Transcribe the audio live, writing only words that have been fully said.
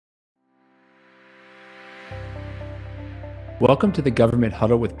Welcome to the Government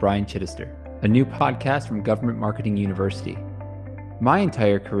Huddle with Brian Chittister, a new podcast from Government Marketing University. My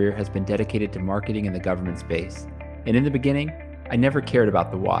entire career has been dedicated to marketing in the government space, and in the beginning, I never cared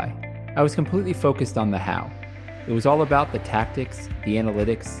about the why. I was completely focused on the how. It was all about the tactics, the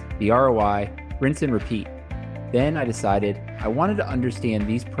analytics, the ROI, rinse and repeat. Then I decided I wanted to understand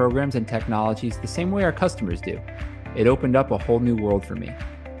these programs and technologies the same way our customers do. It opened up a whole new world for me.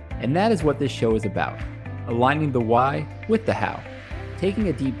 And that is what this show is about. Aligning the why with the how, taking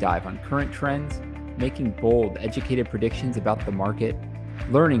a deep dive on current trends, making bold, educated predictions about the market,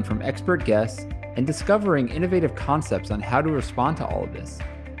 learning from expert guests, and discovering innovative concepts on how to respond to all of this.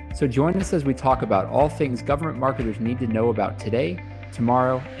 So join us as we talk about all things government marketers need to know about today,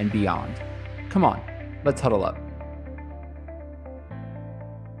 tomorrow, and beyond. Come on, let's huddle up.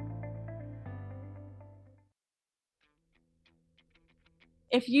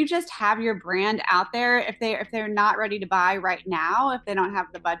 If you just have your brand out there, if they're not ready to buy right now, if they don't have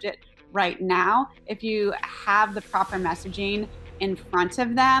the budget right now, if you have the proper messaging in front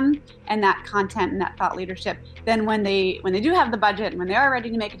of them and that content and that thought leadership, then when they do have the budget and when they are ready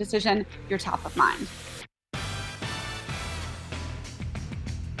to make a decision, you're top of mind.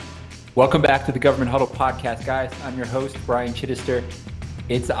 Welcome back to the Government Huddle podcast, guys. I'm your host, Brian Chittister.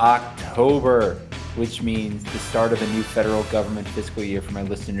 It's October, which means the start of a new federal government fiscal year for my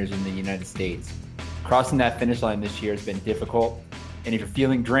listeners in the United States. Crossing that finish line this year has been difficult, and if you're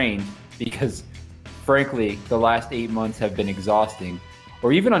feeling drained, because frankly, the last 8 months have been exhausting,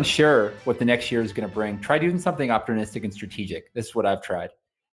 or even unsure what the next year is going to bring, try doing something opportunistic and strategic. This is what I've tried.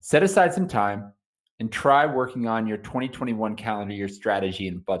 Set aside some time and try working on your 2021 calendar year strategy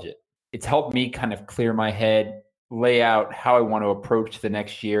and budget. It's helped me kind of clear my head, lay out how I want to approach the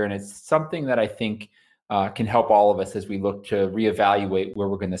next year. And it's something that I think can help all of us as we look to reevaluate where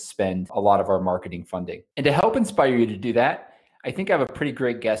we're going to spend a lot of our marketing funding. And to help inspire you to do that, I think I have a pretty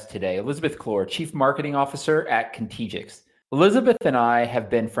great guest today, Elizabeth Clor, Chief Marketing Officer at Contegix. Elizabeth and I have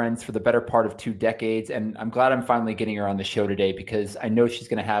been friends for the better part of 2 decades, and I'm glad I'm finally getting her on the show today because I know she's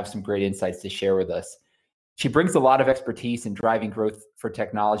going to have some great insights to share with us. She brings a lot of expertise in driving growth for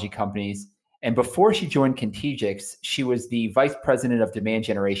technology companies. And before she joined Contegix, she was the Vice President of Demand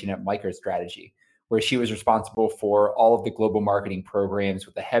Generation at MicroStrategy, where she was responsible for all of the global marketing programs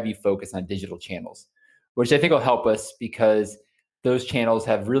with a heavy focus on digital channels, which I think will help us because those channels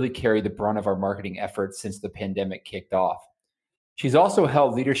have really carried the brunt of our marketing efforts since the pandemic kicked off. She's also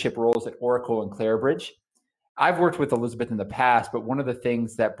held leadership roles at Oracle and Clarabridge. I've worked with Elizabeth in the past, but one of the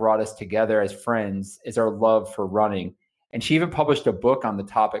things that brought us together as friends is our love for running. And she even published a book on the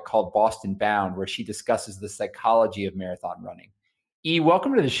topic called Boston Bound, where she discusses the psychology of marathon running.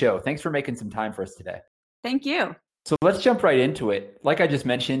 Welcome to the show. Thanks for making some time for us today. Thank you. So let's jump right into it. Like I just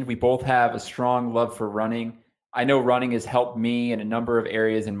mentioned, we both have a strong love for running. I know running has helped me in a number of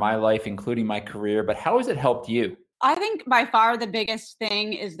areas in my life, including my career, but how has it helped you? I think by far the biggest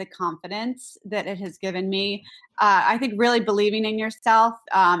thing is the confidence that it has given me. I think really believing in yourself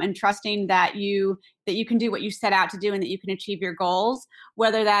and trusting that you can do what you set out to do and that you can achieve your goals,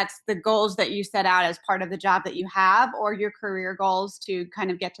 whether that's the goals that you set out as part of the job that you have or your career goals to kind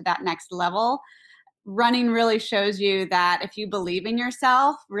of get to that next level. Running really shows you that if you believe in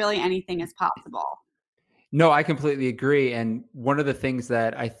yourself, really anything is possible. No, I completely agree. And one of the things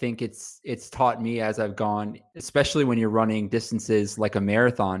that I think it's taught me as I've gone, especially when you're running distances like a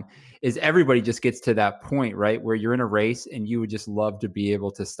marathon, is everybody just gets to that point, right, where you're in a race and you would just love to be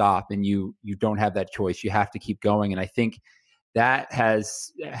able to stop, and you don't have that choice. You have to keep going. And I think that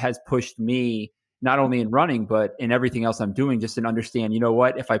has pushed me not only in running, but in everything else I'm doing, just to understand, you know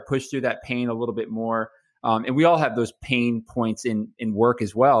what, if I push through that pain a little bit more, and we all have those pain points in work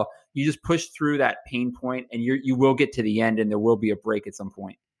as well. You just push through that pain point and you will get to the end, and there will be a break at some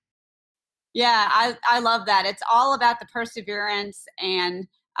point. Yeah, I love that. It's all about the perseverance and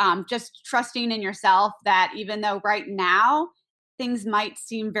just trusting in yourself that even though right now things might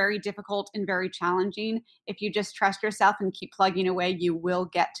seem very difficult and very challenging, if you just trust yourself and keep plugging away, you will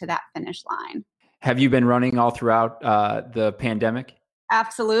get to that finish line. Have you been running all throughout the pandemic?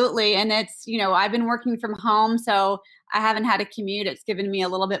 Absolutely. And it's, I've been working from home, so I haven't had a commute. It's given me a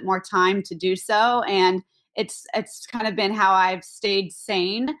little bit more time to do so. And it's kind of been how I've stayed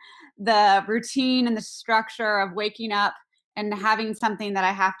sane. The routine and the structure of waking up and having something that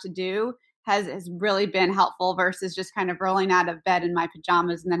I have to do has really been helpful versus just kind of rolling out of bed in my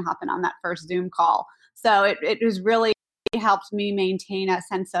pajamas and then hopping on that first Zoom call. So it has really helped me maintain a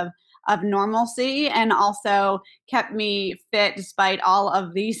sense of normalcy, and also kept me fit despite all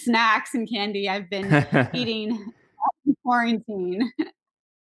of the snacks and candy I've been eating in quarantine.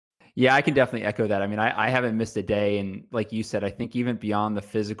 Yeah, I can definitely echo that. I mean, I haven't missed a day. And like you said, I think even beyond the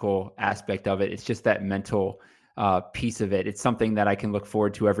physical aspect of it, it's just that mental piece of it. It's something that I can look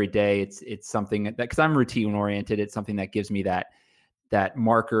forward to every day. It's something that, because I'm routine oriented, it's something that gives me that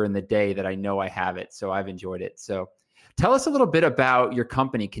marker in the day that I know I have it. So I've enjoyed it. So tell us a little bit about your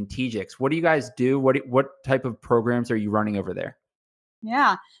company, Contegix. What do you guys do? What type of programs are you running over there?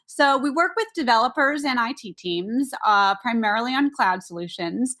 Yeah. So we work with developers and IT teams, primarily on cloud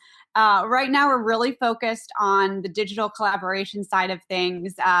solutions. Right now, we're really focused on the digital collaboration side of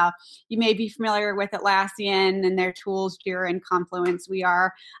things. You may be familiar with Atlassian and their tools, Jira and Confluence. We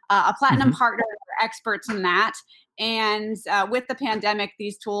are a platinum Hmm. partner, we're experts in that. And with the pandemic,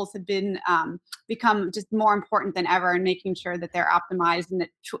 these tools have been become just more important than ever in making sure that they're optimized and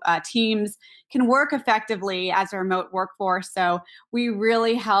that teams can work effectively as a remote workforce. So we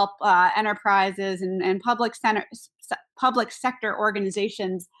really help enterprises and public sector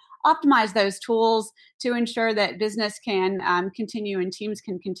organizations optimize those tools to ensure that business can continue and teams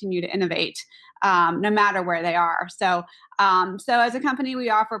can continue to innovate no matter where they are. So as a company, we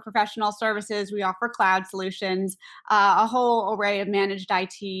offer professional services, we offer cloud solutions, a whole array of managed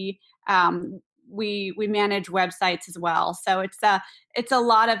IT. We manage websites as well. So it's a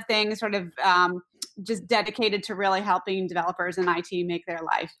lot of things sort of just dedicated to really helping developers and IT make their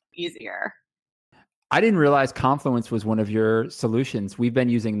life easier. I didn't realize Confluence was one of your solutions. We've been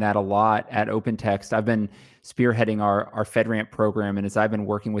using that a lot at OpenText. I've been spearheading our FedRAMP program, and as I've been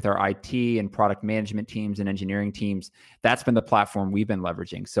working with our IT and product management teams and engineering teams, that's been the platform we've been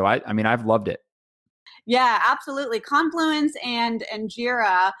leveraging. So I mean, I've loved it. Yeah, absolutely. Confluence and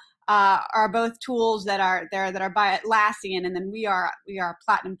Jira are both tools that are there that are by Atlassian, and then we are a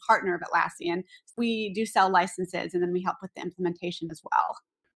platinum partner of Atlassian. We do sell licenses, and then we help with the implementation as well.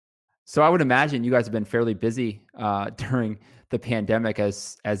 So I would imagine you guys have been fairly busy during the pandemic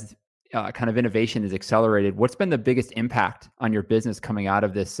as kind of innovation is accelerated. What's been the biggest impact on your business coming out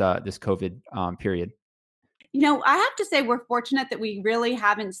of this COVID period? I have to say we're fortunate that we really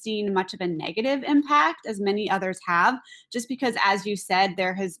haven't seen much of a negative impact as many others have, just because, as you said,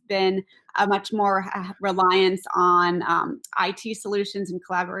 there has been a much more reliance on IT solutions and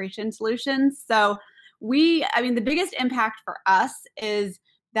collaboration solutions. So I mean, the biggest impact for us is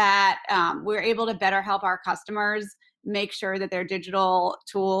that we're able to better help our customers make sure that their digital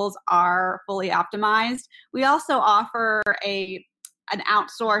tools are fully optimized. We also offer an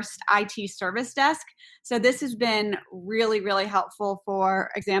outsourced IT service desk. So this has been really, really helpful.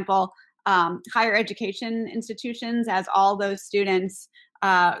 For example, higher education institutions, as all those students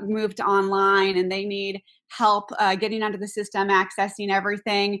move to online and they need help getting onto the system, accessing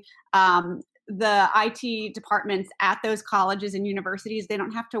everything. The IT departments at those colleges and universities, they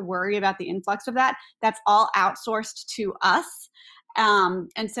don't have to worry about the influx of that. That's all outsourced to us.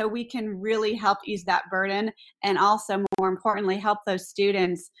 And so we can really help ease that burden, and also, more importantly, help those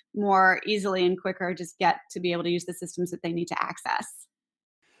students more easily and quicker just get to be able to use the systems that they need to access.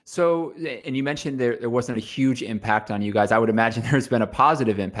 So, and you mentioned there wasn't a huge impact on you guys. I would imagine there's been a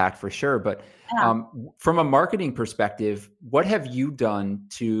positive impact for sure. But Yeah. from a marketing perspective, what have you done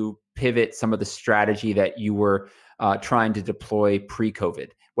to pivot some of the strategy that you were trying to deploy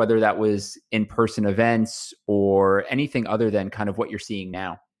pre-COVID, whether that was in-person events or anything other than kind of what you're seeing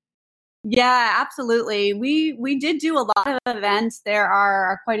now? Yeah, absolutely. We did do a lot of events. There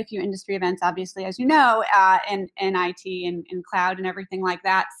are quite a few industry events, obviously, as you know, in IT and cloud and everything like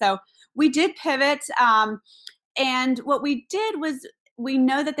that. So we did pivot. And what we did was, we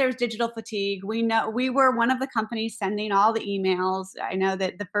know that there's digital fatigue. We know we were one of the companies sending all the emails. I know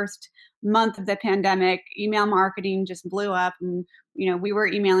that the first month of the pandemic, email marketing just blew up, and we were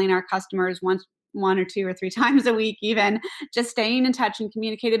emailing our customers one or two or three times a week, even just staying in touch and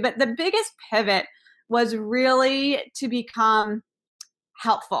communicated. But the biggest pivot was really to become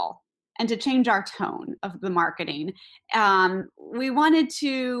helpful and to change our tone of the marketing. We wanted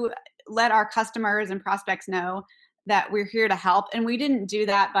to let our customers and prospects know that we're here to help. And we didn't do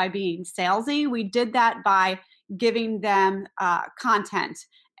that by being salesy. We did that by giving them content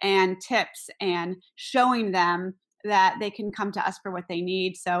and tips and showing them that they can come to us for what they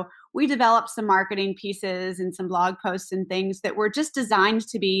need. So we developed some marketing pieces and some blog posts and things that were just designed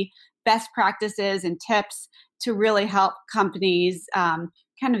to be best practices and tips to really help companies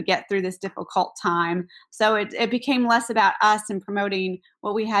kind of get through this difficult time. So it became less about us and promoting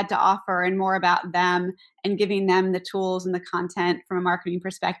what we had to offer, and more about them and giving them the tools and the content from a marketing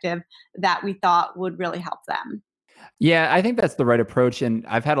perspective that we thought would really help them. Yeah, I think that's the right approach. And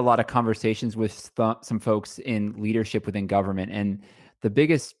I've had a lot of conversations with some folks in leadership within government. And the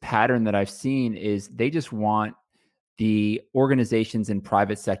biggest pattern that I've seen is they just want the organizations and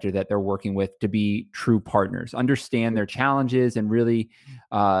private sector that they're working with to be true partners, understand their challenges, and really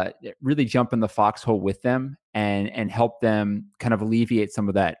jump in the foxhole with them and help them kind of alleviate some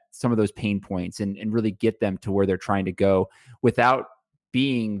of those pain points and really get them to where they're trying to go without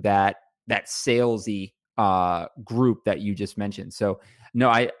being that salesy group that you just mentioned. So no,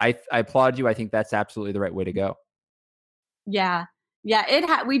 I applaud you. I think that's absolutely the right way to go. Yeah.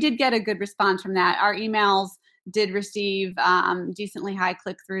 Yeah. We did get a good response from that. Our emails did receive decently high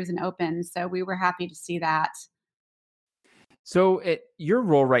click-throughs and opens. So we were happy to see that. So your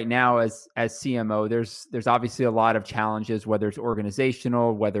role right now as CMO, there's obviously a lot of challenges, whether it's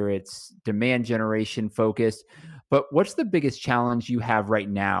organizational, whether it's demand generation focused. But what's the biggest challenge you have right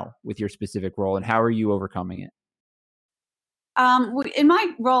now with your specific role, and how are you overcoming it? In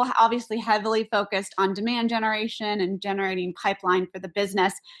my role, obviously heavily focused on demand generation and generating pipeline for the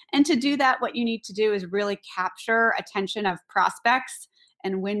business. And to do that, what you need to do is really capture attention of prospects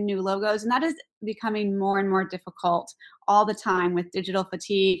and win new logos. And that is becoming more and more difficult all the time with digital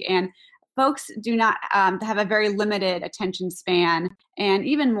fatigue. And folks do not have a very limited attention span. And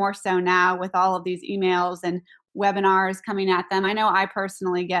even more so now with all of these emails and webinars coming at them. I know I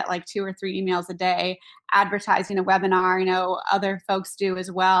personally get like 2 or 3 emails a day advertising a webinar. I know other folks do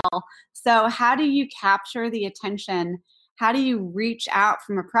as well. So how do you capture the attention? How do you reach out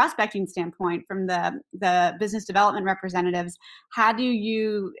from a prospecting standpoint from the business development representatives? How do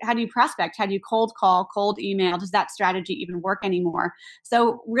you prospect? How do you cold call, cold email? Does that strategy even work anymore?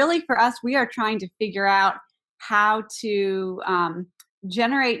 So really for us, we are trying to figure out how to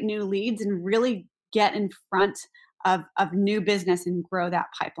generate new leads and really get in front of new business and grow that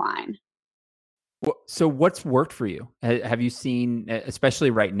pipeline. So what's worked for you? Have you seen, especially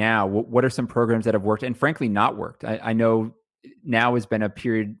right now, what are some programs that have worked and frankly not worked? I know now has been a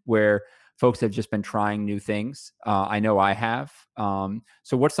period where folks have just been trying new things. I know I have.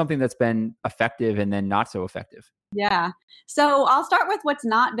 So what's something that's been effective and then not so effective? Yeah. So I'll start with what's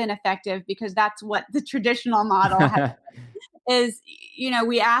not been effective because that's what the traditional model has is,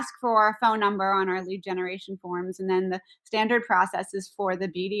 we ask for a phone number on our lead generation forms, and then the standard process is for the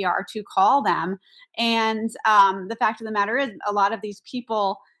BDR to call them. And the fact of the matter is, a lot of these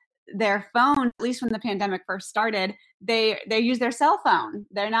people, their phone, at least when the pandemic first started, they use their cell phone.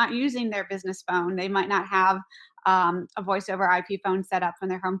 They're not using their business phone. They might not have a voice over IP phone set up on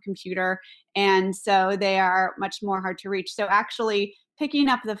their home computer, and so they are much more hard to reach. So actually, picking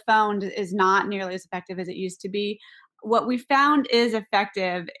up the phone is not nearly as effective as it used to be. What we found is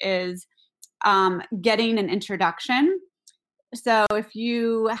effective is getting an introduction. So if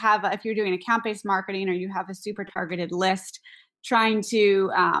you're doing account-based marketing or you have a super targeted list, trying to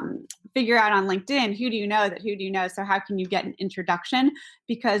figure out on LinkedIn, who do you know? So how can you get an introduction?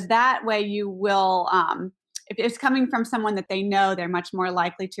 Because that way you will, if it's coming from someone that they know, they're much more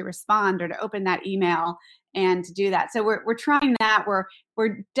likely to respond or to open that email and to do that. So we're trying that.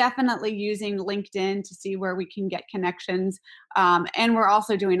 We're definitely using LinkedIn to see where we can get connections. And we're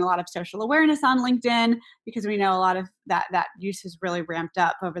also doing a lot of social awareness on LinkedIn because we know a lot of that use has really ramped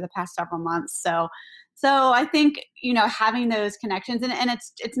up over the past several months. So I think, having those connections and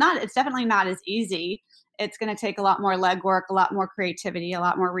it's definitely not as easy. It's going to take a lot more legwork, a lot more creativity, a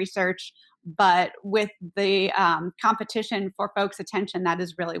lot more research. But with the competition for folks' attention, that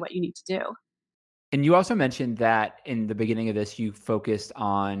is really what you need to do. And you also mentioned that in the beginning of this, you focused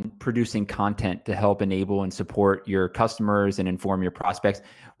on producing content to help enable and support your customers and inform your prospects.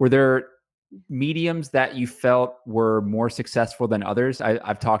 Were there mediums that you felt were more successful than others?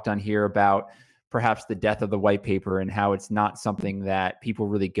 I've talked on here about perhaps the death of the white paper and how it's not something that people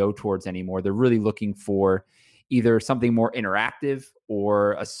really go towards anymore. They're really looking for either something more interactive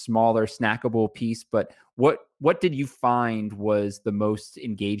or a smaller snackable piece. But what did you find was the most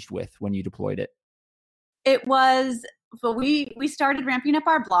engaged with when you deployed it? It was, well, we started ramping up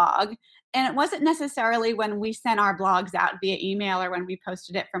our blog, and it wasn't necessarily when we sent our blogs out via email or when we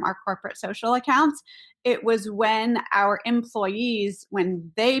posted it from our corporate social accounts. It was when our employees,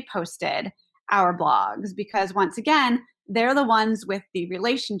 when they posted our blogs, because once again, they're the ones with the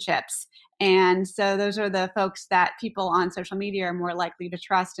relationships. And so those are the folks that people on social media are more likely to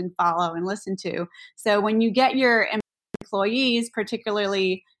trust and follow and listen to. So when you get your employees,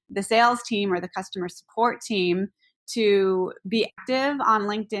 particularly the sales team or the customer support team, to be active on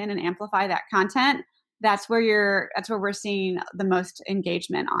LinkedIn and amplify that content, that's where we're seeing the most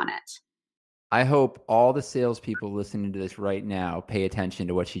engagement on it. I hope all the salespeople listening to this right now pay attention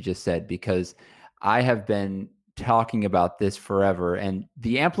to what she just said, because I have been talking about this forever. And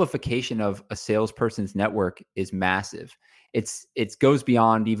the amplification of a salesperson's network is massive. it goes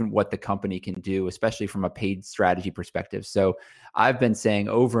beyond even what the company can do, especially from a paid strategy perspective. So I've been saying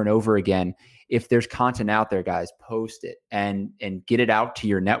over and over again, if there's content out there, guys, post it and get it out to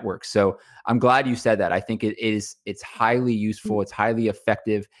your network. So I'm glad you said that. I think it's highly useful, it's highly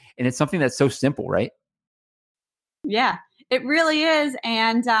effective, and it's something that's so simple, right? Yeah, it really is.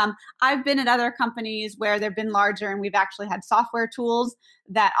 And I've been at other companies where they've been larger and we've actually had software tools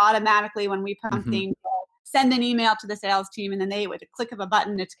that automatically, when we post Mm-hmm. something, send an email to the sales team, and then they, with a click of a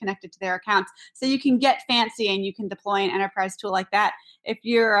button, it's connected to their accounts. So you can get fancy and you can deploy an enterprise tool like that. If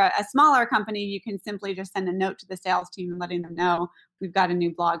you're a smaller company, you can simply just send a note to the sales team and letting them know we've got a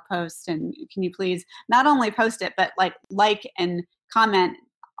new blog post, and can you please not only post it, but like and comment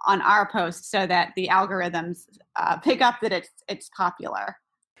on our post so that the algorithms pick up that it's popular.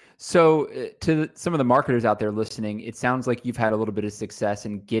 So, some of the marketers out there listening, it sounds like you've had a little bit of success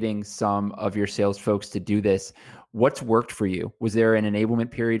in getting some of your sales folks to do this. What's worked for you? Was there an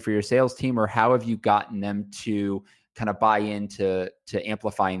enablement period for your sales team, or how have you gotten them to kind of buy into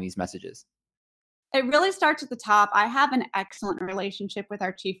amplifying these messages? It really starts at the top. I have an excellent relationship with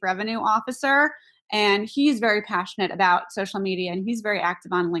our chief revenue officer, and he's very passionate about social media and he's very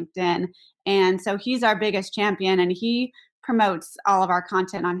active on LinkedIn. And so he's our biggest champion, and he promotes all of our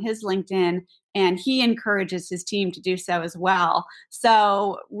content on his LinkedIn, and he encourages his team to do so as well.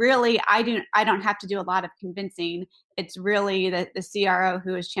 So really I don't have to do a lot of convincing. It's really the CRO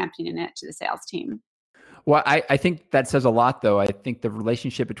who is championing it to the sales team. Well, I think that says a lot, though. I think the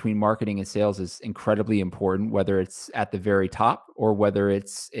relationship between marketing and sales is incredibly important, whether it's at the very top or whether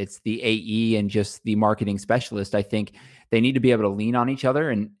it's the AE and just the marketing specialist. I think they need to be able to lean on each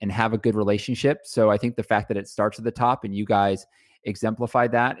other and have a good relationship. So I think the fact that it starts at the top and you guys exemplify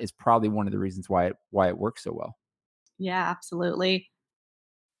that is probably one of the reasons why it works so well. Yeah, absolutely.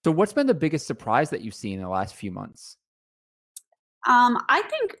 So what's been the biggest surprise that you've seen in the last few months? I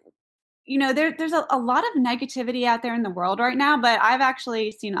think there's a lot of negativity out there in the world right now, but I've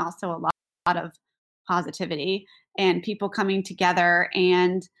actually seen also lot of positivity and people coming together,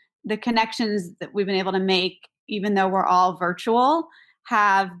 and the connections that we've been able to make, even though we're all virtual,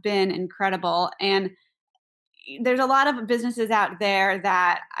 have been incredible. And there's a lot of businesses out there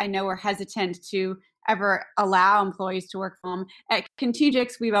that I know are hesitant to ever allow employees to work from home. At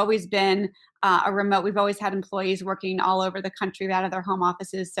Contegix, we've always been a remote. We've always had employees working all over the country out of their home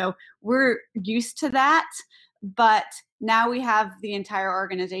offices, so we're used to that. But now we have the entire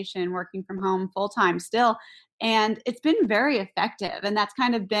organization working from home full time still, and it's been very effective. And that's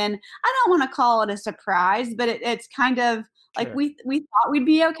kind of been, I don't want to call it a surprise, but it's kind of like Sure. we thought we'd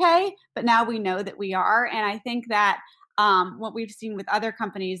be okay, but now we know that we are. And I think that what we've seen with other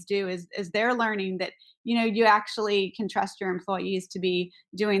companies do is they're learning that you actually can trust your employees to be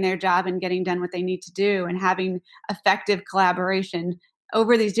doing their job and getting done what they need to do and having effective collaboration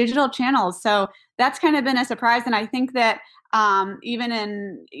over these digital channels. So that's kind of been a surprise. And I think that even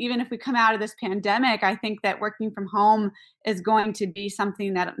if we come out of this pandemic, I think that working from home is going to be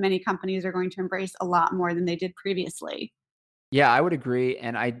something that many companies are going to embrace a lot more than they did previously. Yeah, I would agree.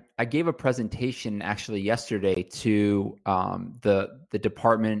 And I gave a presentation actually yesterday to the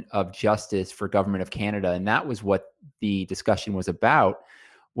Department of Justice for Government of Canada, and that was what the discussion was about,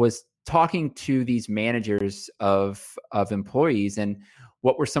 was talking to these managers of employees and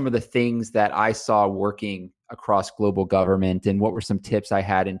what were some of the things that I saw working across global government, and what were some tips I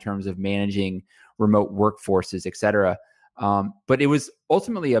had in terms of managing remote workforces, et cetera. But it was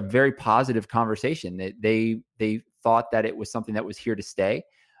ultimately a very positive conversation. They thought that it was something that was here to stay.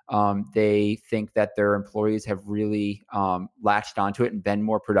 They think that their employees have really latched onto it and been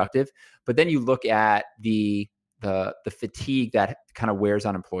more productive. But then you look at the fatigue that kind of wears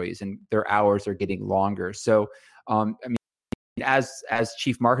on employees, and their hours are getting longer. So I mean, as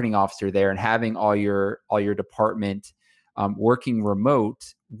chief marketing officer there and having all your department working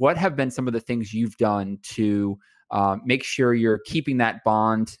remote, what have been some of the things you've done to make sure you're keeping that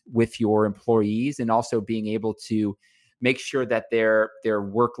bond with your employees and also being able to make sure that their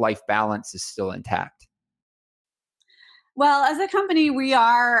work-life balance is still intact? Well, as a company, we've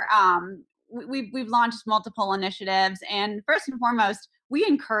launched multiple initiatives, and first and foremost, we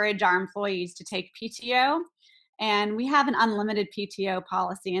encourage our employees to take PTO, and we have an unlimited PTO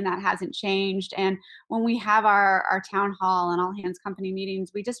policy, and that hasn't changed. And when we have our town hall and all hands company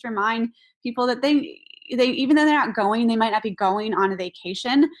meetings, we just remind people that they even though they're not going, they might not be going on a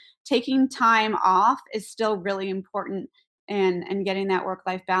vacation. Taking time off is still really important, and getting that work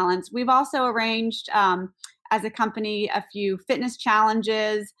life balance. We've also arranged, as a company, a few fitness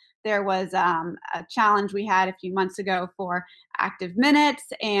challenges. There was a challenge we had a few months ago for active minutes,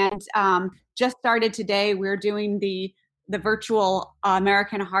 and just started today. We're doing the the virtual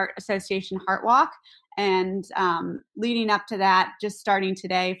American Heart Association Heart Walk. And leading up to that, just starting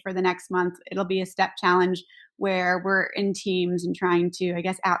today for the next month, it'll be a step challenge where we're in teams and trying to, I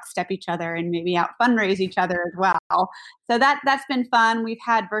guess, outstep each other and maybe out fundraise each other as well. So that's been fun. We've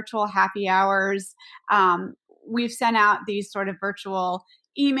had virtual happy hours. We've sent out these sort of virtual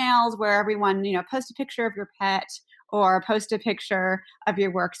emails where everyone, post a picture of your pet or post a picture of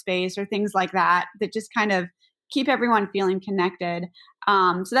your workspace or things like that, that just kind of keep everyone feeling connected.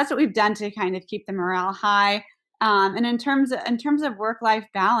 So that's what we've done to kind of keep the morale high. And in terms of work-life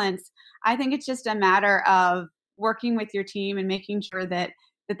balance, I think it's just a matter of working with your team and making sure that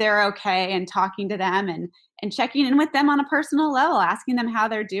they're okay, and talking to them and checking in with them on a personal level, asking them how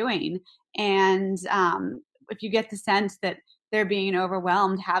they're doing. And if you get the sense that they're being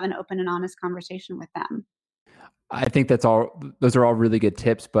overwhelmed, have an open and honest conversation with them. I think those are all really good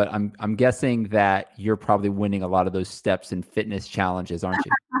tips, but I'm guessing that you're probably winning a lot of those steps and fitness challenges, aren't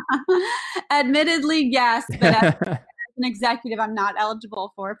you? Admittedly, yes, but as an executive, I'm not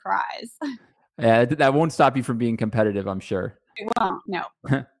eligible for a prize. Yeah, that won't stop you from being competitive, I'm sure. It won't, no.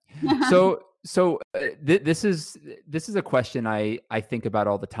 This is a question I think about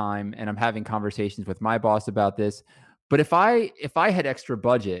all the time, and I'm having conversations with my boss about this. But if I had extra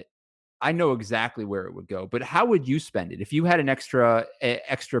budget, I know exactly where it would go. But how would you spend it if you had an extra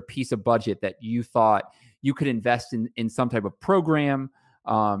piece of budget that you thought you could invest in some type of program,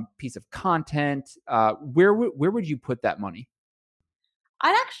 piece of content? Where would you put that money?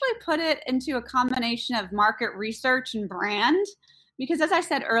 I'd actually put it into a combination of market research and brand, because as I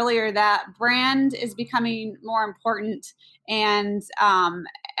said earlier, that brand is becoming more important, and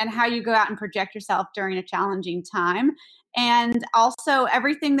how you go out and project yourself during a challenging time. And also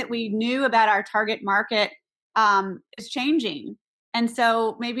everything that we knew about our target market is changing. And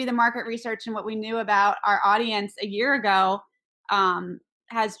so maybe the market research and what we knew about our audience a year ago um,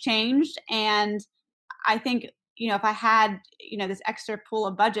 has changed. And I think, if I had, this extra pool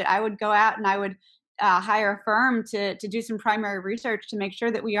of budget, I would go out and I would hire a firm to do some primary research to make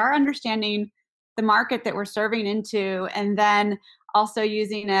sure that we are understanding the market that we're serving into, and then also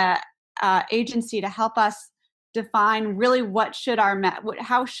using a agency to help us define really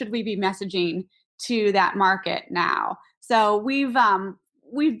how should we be messaging to that market now. So we've done,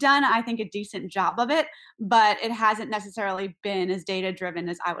 I think, a decent job of it, but it hasn't necessarily been as data driven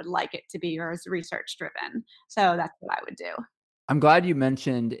as I would like it to be, or as research driven. So that's what I would do. I'm glad you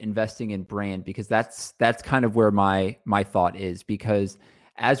mentioned investing in brand, because that's kind of where my thought is, because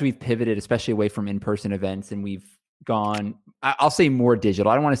as we've pivoted, especially away from in-person events, and we've gone, I'll say more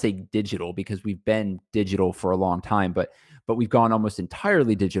digital. I don't want to say digital because we've been digital for a long time, but we've gone almost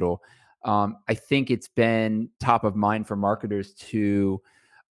entirely digital. I think it's been top of mind for marketers to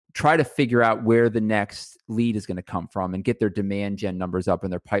try to figure out where the next lead is going to come from and get their demand gen numbers up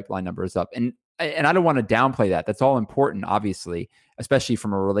and their pipeline numbers up. And I don't want to downplay that. That's all important, obviously, especially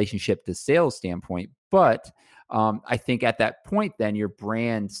from a relationship to sales standpoint. But I think at that point, then your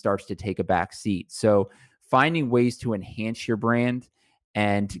brand starts to take a back seat. So finding ways to enhance your brand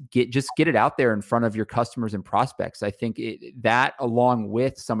and get it out there in front of your customers and prospects. I think that, along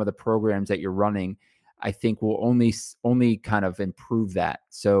with some of the programs that you're running, I think will only kind of improve that.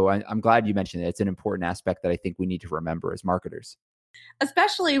 So I'm glad you mentioned it. It's an important aspect that I think we need to remember as marketers.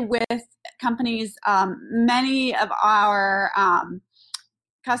 Especially with companies, many of our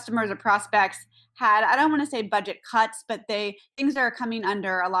customers or prospects had, I don't want to say budget cuts, but things are coming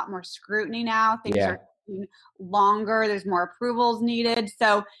under a lot more scrutiny now. Things Yeah. are taking longer. There's more approvals needed.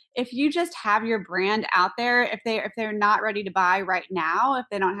 So if you just have your brand out there, if they're not ready to buy right now, if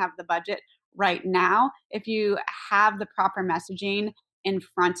they don't have the budget right now, if you have the proper messaging in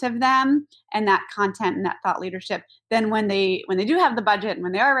front of them and that content and that thought leadership, then when they do have the budget and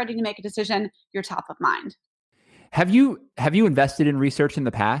when they are ready to make a decision, you're top of mind. Have you invested in research in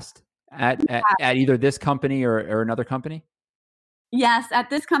the past at either this company or another company? Yes, at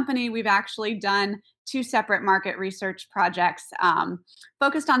this company, we've actually done two separate market research projects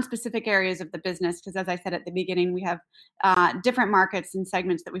focused on specific areas of the business. Because as I said at the beginning, we have different markets and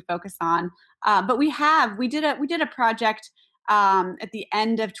segments that we focus on. But we did a project at the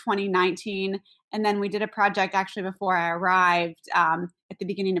end of 2019, and then we did a project actually before I arrived at the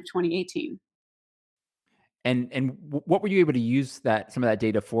beginning of 2018. And what were you able to use some of that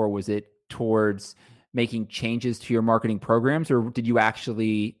data for? Was it towards making changes to your marketing programs, or did you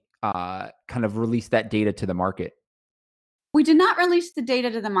actually kind of release that data to the market? We did not release the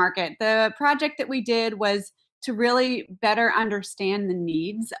data to the market. The project that we did was to really better understand the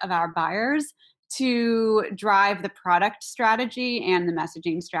needs of our buyers, to drive the product strategy and the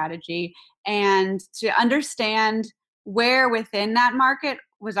messaging strategy, and to understand where within that market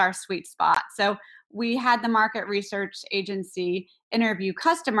was our sweet spot. So we had the market research agency interview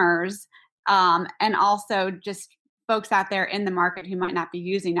customers, and also just folks out there in the market who might not be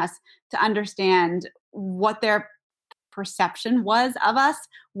using us, to understand what their perception was of us,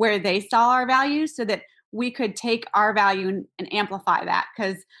 where they saw our value, so that we could take our value and amplify that.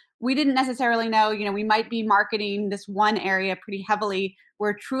 Because we didn't necessarily know, we might be marketing this one area pretty heavily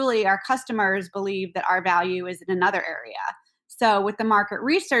where truly our customers believe that our value is in another area. So what the market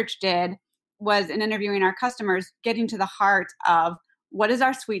research did was, in interviewing our customers, getting to the heart of what is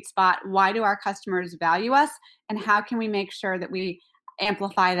our sweet spot, why do our customers value us, and how can we make sure that we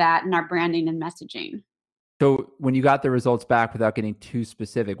amplify that in our branding and messaging. So when you got the results back, without getting too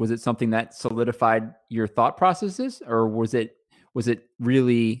specific, was it something that solidified your thought processes, or was it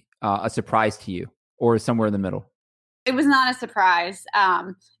really a surprise to you, or somewhere in the middle? It was not a surprise.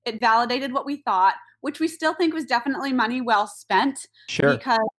 It validated what we thought, which we still think was definitely money well spent, Sure.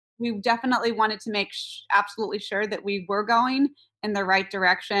 because we definitely wanted to make absolutely sure that we were going in the right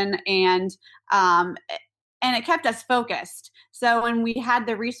direction, and it kept us focused. So when we had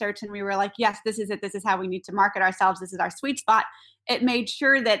the research and we were like, yes, this is it, this is how we need to market ourselves, this is our sweet spot, it made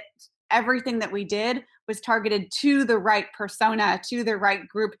sure that everything that we did was targeted to the right persona, to the right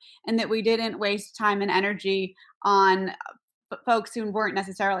group, and that we didn't waste time and energy on folks who weren't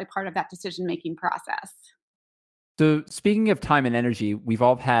necessarily part of that decision-making process. So speaking of time and energy, we've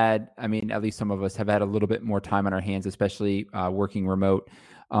all had, I mean, at least some of us have had a little bit more time on our hands, especially working remote.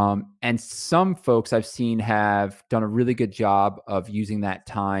 And some folks I've seen have done a really good job of using that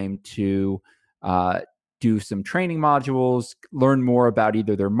time to do some training modules, learn more about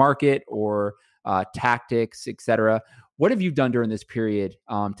either their market or tactics, et cetera. What have you done during this period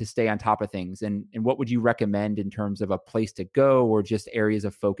to stay on top of things? And what would you recommend in terms of a place to go or just areas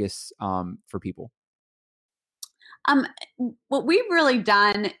of focus for people? What we've really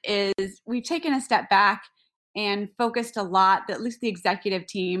done is we've taken a step back and focused a lot, at least the executive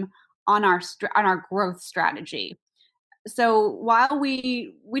team, on our growth strategy. So while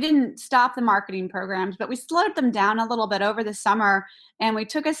we didn't stop the marketing programs, but we slowed them down a little bit over the summer, and we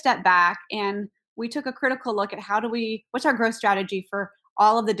took a step back and we took a critical look at what's our growth strategy for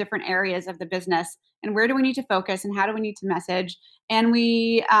all of the different areas of the business, and where do we need to focus, and how do we need to message. And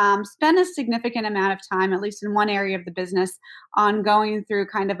we spent a significant amount of time, at least in one area of the business, on going through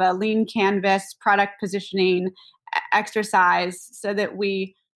kind of a lean canvas product positioning exercise, so that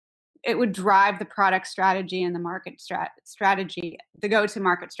it would drive the product strategy and the market strategy, the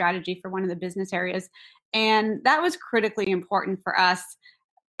go-to-market strategy for one of the business areas. And that was critically important for us.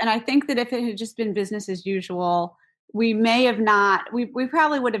 And I think that if it had just been business as usual, we may have not, we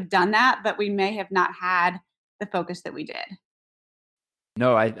probably would have done that, but we may have not had the focus that we did.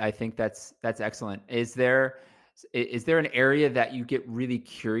 No, I think that's excellent. Is there an area that you get really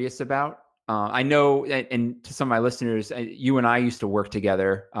curious about? I know, and to some of my listeners, you and I used to work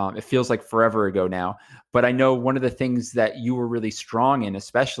together. It feels like forever ago now, but I know one of the things that you were really strong in,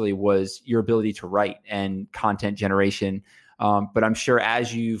 especially, was your ability to write and content generation. But I'm sure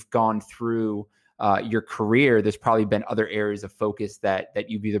as you've gone through your career, there's probably been other areas of focus that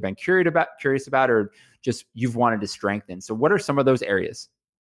you've either been curious about, or just you've wanted to strengthen. So what are some of those areas?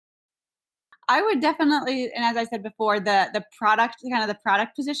 I would definitely, and as I said before, the product, kind of the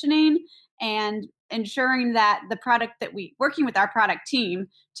product positioning, and ensuring that the product that working with our product team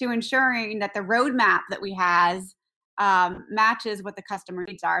to ensuring that the roadmap that we has matches what the customer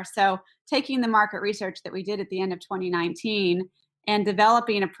needs are. So taking the market research that we did at the end of 2019 and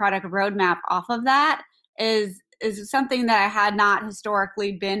developing a product roadmap off of that is something that I had not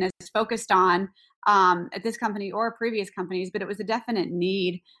historically been as focused on at this company or previous companies, but it was a definite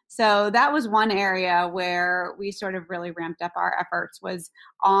need. So that was one area where we sort of really ramped up our efforts, was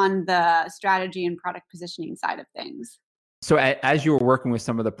on the strategy and product positioning side of things. So as you were working with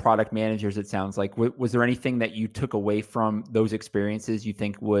some of the product managers, it sounds like, was there anything that you took away from those experiences you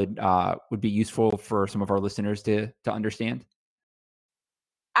think would be useful for some of our listeners to understand?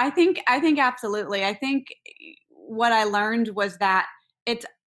 I think absolutely. I think what I learned was that and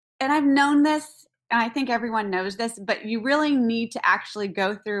I've known this, and I think everyone knows this, but you really need to actually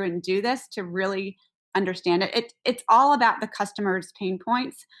go through and do this to really understand it. It's all about the customer's pain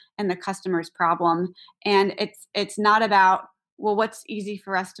points and the customer's problem. And it's not about, well, what's easy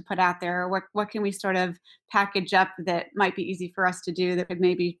for us to put out there, or what can we sort of package up that might be easy for us to do that could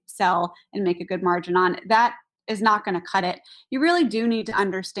maybe sell and make a good margin on. That is not going to cut it. You really do need to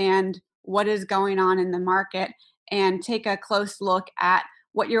understand what is going on in the market and take a close look at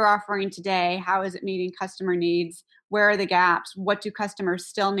what you're offering today, how is it meeting customer needs, where are the gaps, what do customers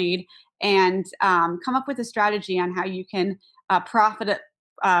still need, and come up with a strategy on how you can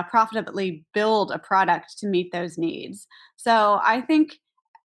profitably build a product to meet those needs. So I think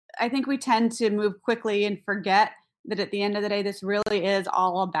we tend to move quickly and forget that at the end of the day, this really is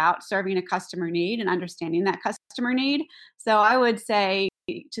all about serving a customer need and understanding that customer need. So I would say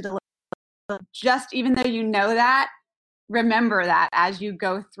to the just even though you know that, remember that as you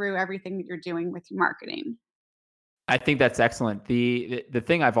go through everything that you're doing with your marketing. I think that's excellent. The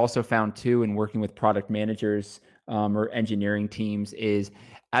thing I've also found too in working with product managers or engineering teams is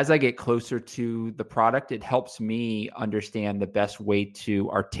as I get closer to the product, it helps me understand the best way to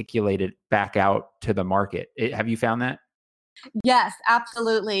articulate it back out to the market. Have you found that? Yes,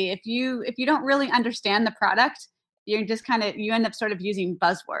 absolutely. If you don't really understand the product, you're just you end up sort of using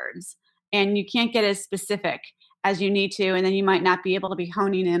buzzwords and you can't get as specific as you need to, and then you might not be able to be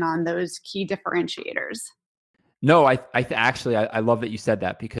honing in on those key differentiators. No, actually, I love that you said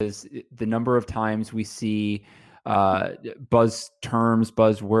that because the number of times we see buzz terms,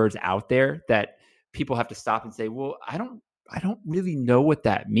 buzzwords out there that people have to stop and say, "Well, I don't really know what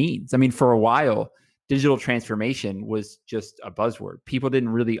that means." I mean, for a while, digital transformation was just a buzzword. People didn't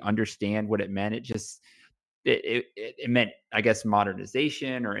really understand what it meant. It meant, I guess,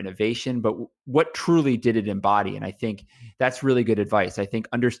 modernization or innovation, but what truly did it embody? And I think that's really good advice. I think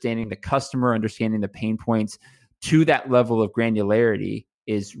understanding the customer, understanding the pain points to that level of granularity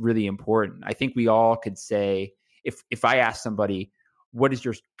is really important. I think we all could say, if I ask somebody, what does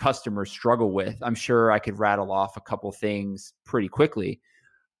your customer struggle with? I'm sure I could rattle off a couple things pretty quickly.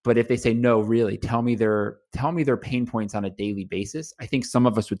 But if they say, no, really, tell me their pain points on a daily basis, I think some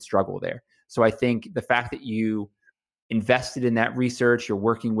of us would struggle there. So I think the fact that you invested in that research, you're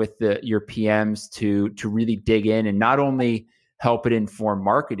working with your PMs to really dig in and not only help it inform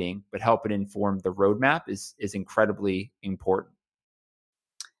marketing, but help it inform the roadmap is incredibly important.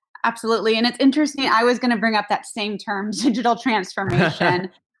 Absolutely. And it's interesting. I was going to bring up that same term, digital transformation.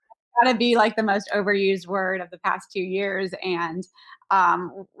 Got to be like the most overused word of the past 2 years. And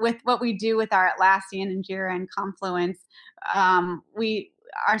with what we do with our Atlassian and Jira and Confluence, we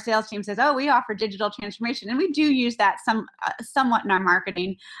our sales team says, "Oh, we offer digital transformation," and we do use that somewhat in our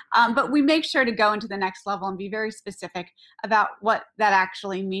marketing. But we make sure to go into the next level and be very specific about what that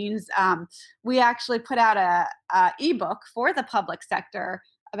actually means. We actually put out a ebook for the public sector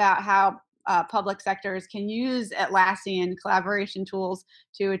about how public sectors can use Atlassian collaboration tools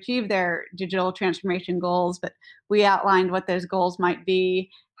to achieve their digital transformation goals. But we outlined what those goals might be.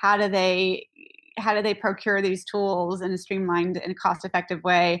 How do they procure these tools in a streamlined and cost-effective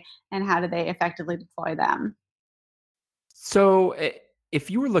way, and how do they effectively deploy them? So if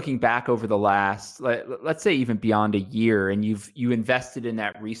you were looking back over the last, let's say even beyond a year, and you invested in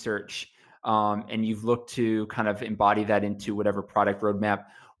that research, and you've looked to kind of embody that into whatever product roadmap,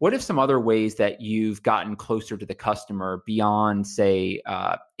 what are some other ways that you've gotten closer to the customer beyond, say,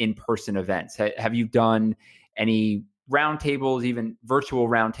 in-person events? Have you done any roundtables, even virtual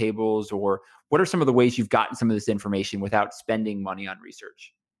roundtables, or what are some of the ways you've gotten some of this information without spending money on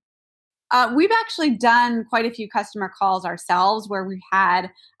research? We've actually done quite a few customer calls ourselves where we've had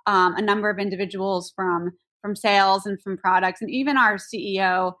a number of individuals from sales and from products, and even our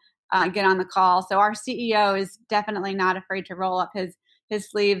CEO get on the call. So our CEO is definitely not afraid to roll up his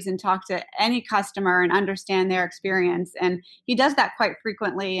sleeves and talk to any customer and understand their experience, and he does that quite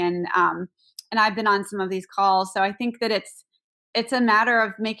frequently. And I've been on some of these calls, so I think that it's a matter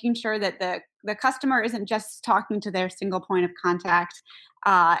of making sure that the customer isn't just talking to their single point of contact,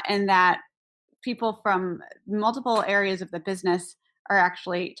 and that people from multiple areas of the business are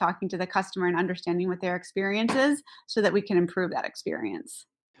actually talking to the customer and understanding what their experience is so that we can improve that experience.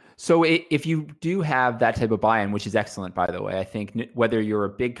 So if you do have that type of buy-in, which is excellent, by the way, I think whether you're a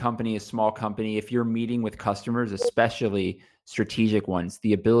big company, a small company, if you're meeting with customers, especially strategic ones,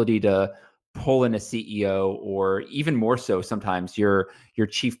 the ability to pull in a CEO or even more so sometimes your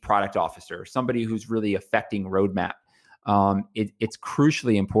chief product officer, somebody who's really affecting roadmap, it's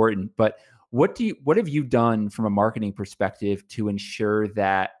crucially important. But what have you done from a marketing perspective to ensure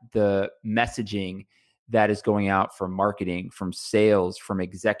that the messaging that is going out from marketing, from sales, from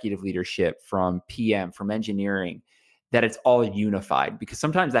executive leadership, from PM, from engineering, that it's all unified? Because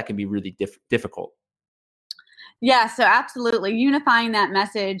sometimes that can be really difficult. Yeah, so absolutely. Unifying that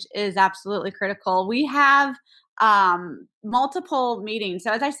message is absolutely critical. We have multiple meetings.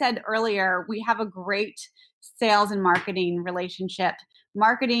 So, as I said earlier, we have a great sales and marketing relationship.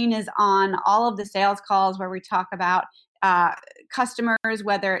 Marketing is on all of the sales calls where we talk about customers,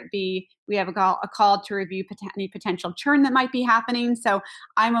 whether it be we have a call to review any potential churn that might be happening. So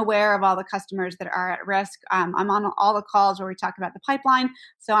I'm aware of all the customers that are at risk. I'm on all the calls where we talk about the pipeline,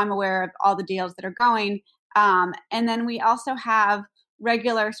 so I'm aware of all the deals that are going. And then we also have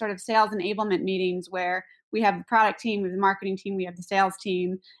regular sort of sales enablement meetings where we have the product team, we have the marketing team, we have the sales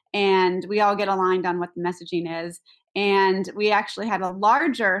team, and we all get aligned on what the messaging is. And we actually had a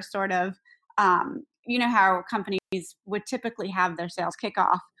larger sort of, you know how companies would typically have their sales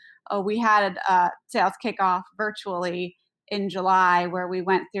kickoff. We had a sales kickoff virtually in July where we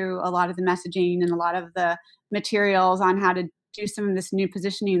went through a lot of the messaging and a lot of the materials on how to do some of this new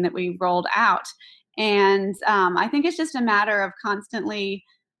positioning that we rolled out. And I think it's just a matter of constantly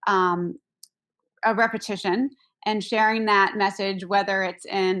a repetition and sharing that message, whether it's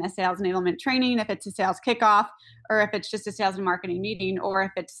in a sales enablement training, if it's a sales kickoff, or if it's just a sales and marketing meeting, or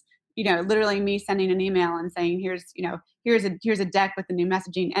if it's, you know, literally me sending an email and saying, here's a deck with the new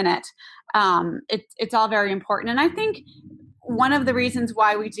messaging in it. It's all very important. And I think one of the reasons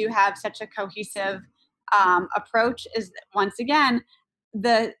why we do have such a cohesive approach is, once again,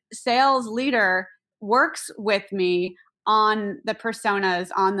 the sales leader works with me on the personas,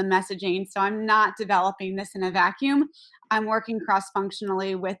 on the messaging. So I'm not developing this in a vacuum. I'm working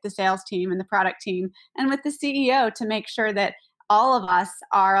cross-functionally with the sales team and the product team and with the CEO to make sure that all of us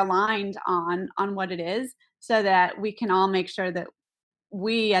are aligned on what it is, so that we can all make sure that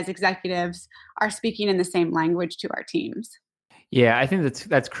we as executives are speaking in the same language to our teams. Yeah, I think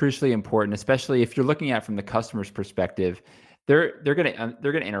that's crucially important, especially if you're looking at it from the customer's perspective. They're gonna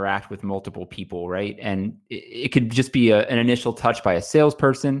interact with multiple people, right? And it could just be an initial touch by a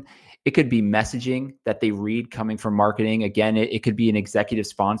salesperson. It could be messaging that they read coming from marketing. Again, it could be an executive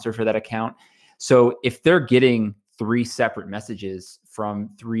sponsor for that account. So if they're getting 3 separate messages from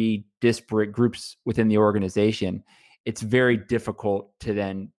 3 disparate groups within the organization, it's very difficult to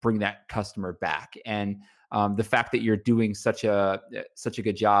then bring that customer back. And the fact that you're doing such a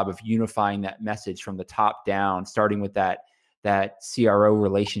good job of unifying that message from the top down, starting with that CRO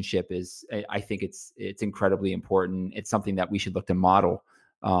relationship, is, I think it's incredibly important. It's something that we should look to model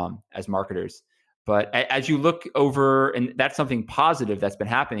as marketers. But as you look over, and that's something positive that's been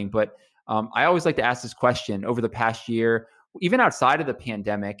happening, but I always like to ask this question: over the past year, even outside of the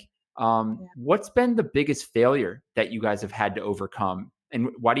pandemic, what's been the biggest failure that you guys have had to overcome, and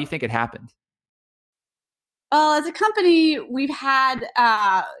why do you think it happened? Well, as a company, we've had,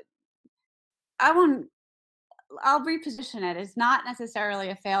 I'll reposition it. It's not necessarily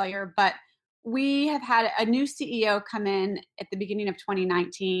a failure, but we have had a new CEO come in at the beginning of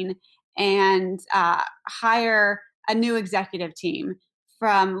 2019 and hire a new executive team.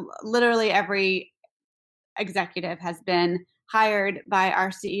 From literally every executive has been hired by our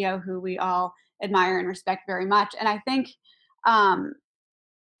CEO, who we all admire and respect very much. And I think um,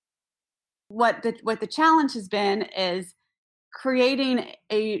 what the challenge has been is creating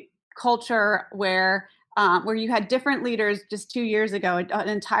a culture where you had different leaders just 2 years ago, an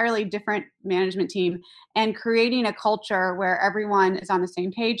entirely different management team, and creating a culture where everyone is on the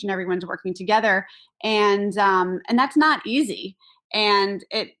same page and everyone's working together, and that's not easy, and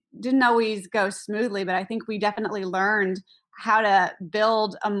it didn't always go smoothly. But I think we definitely learned how to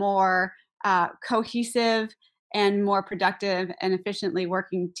build a more cohesive and more productive and efficiently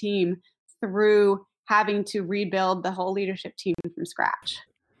working team through having to rebuild the whole leadership team from scratch.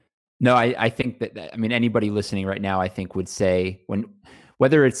 No, I think I mean, anybody listening right now, I think, would say,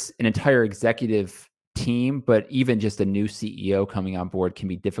 whether it's an entire executive team, but even just a new CEO coming on board, can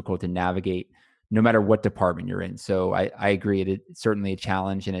be difficult to navigate no matter what department you're in. So I agree. It's certainly a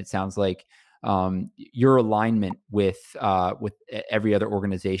challenge. And it sounds like your alignment with every other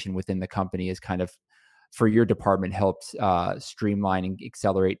organization within the company is kind of, for your department, helped streamline and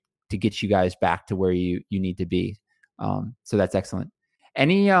accelerate to get you guys back to where you need to be. So that's excellent.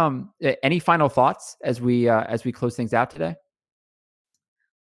 Any final thoughts as we close things out today?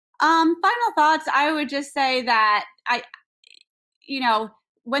 Final thoughts. I would just say that you know,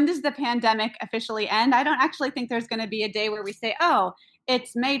 when does the pandemic officially end? I don't actually think there's going to be a day where we say, oh,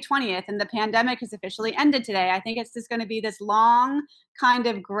 it's May 20th and the pandemic has officially ended today. I think it's just going to be this long, kind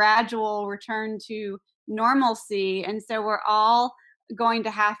of gradual return to normalcy. And so we're all going to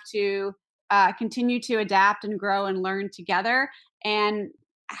have to continue to adapt and grow and learn together, and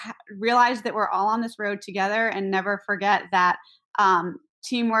realize that we're all on this road together, and never forget that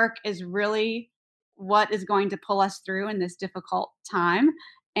teamwork is really what is going to pull us through in this difficult time.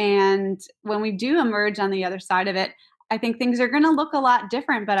 And when we do emerge on the other side of it, I think things are going to look a lot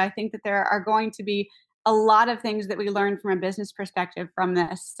different, but I think that there are going to be a lot of things that we learn from a business perspective from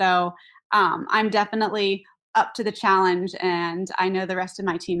this. So I'm definitely up to the challenge, and I know the rest of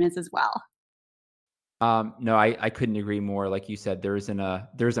my team is as well. No, I couldn't agree more. Like you said, there isn't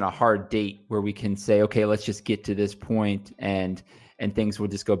a hard date where we can say, okay, let's just get to this point and things will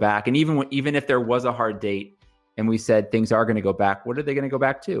just go back. And even if there was a hard date and we said things are going to go back, what are they going to go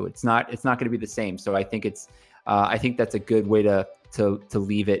back to? It's not going to be the same. So I think I think that's a good way to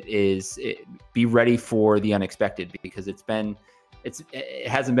leave it, be ready for the unexpected, because it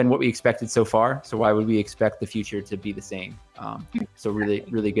hasn't been what we expected so far. So why would we expect the future to be the same? So really,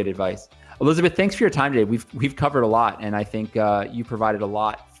 really good advice. Elizabeth, thanks for your time today. We've covered a lot, and I think you provided a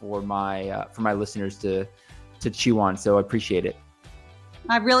lot for my listeners to chew on. So I appreciate it.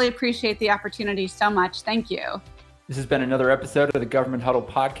 I really appreciate the opportunity so much. Thank you. This has been another episode of the Government Huddle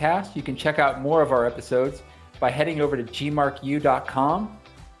podcast. You can check out more of our episodes by heading over to gmarku.com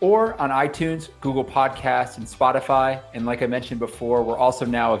or on iTunes, Google Podcasts, and Spotify. And like I mentioned before, we're also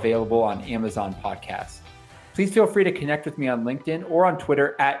now available on Amazon Podcasts. Please feel free to connect with me on LinkedIn or on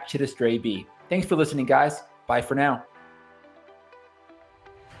Twitter @ChittisterAB. Thanks for listening, guys. Bye for now.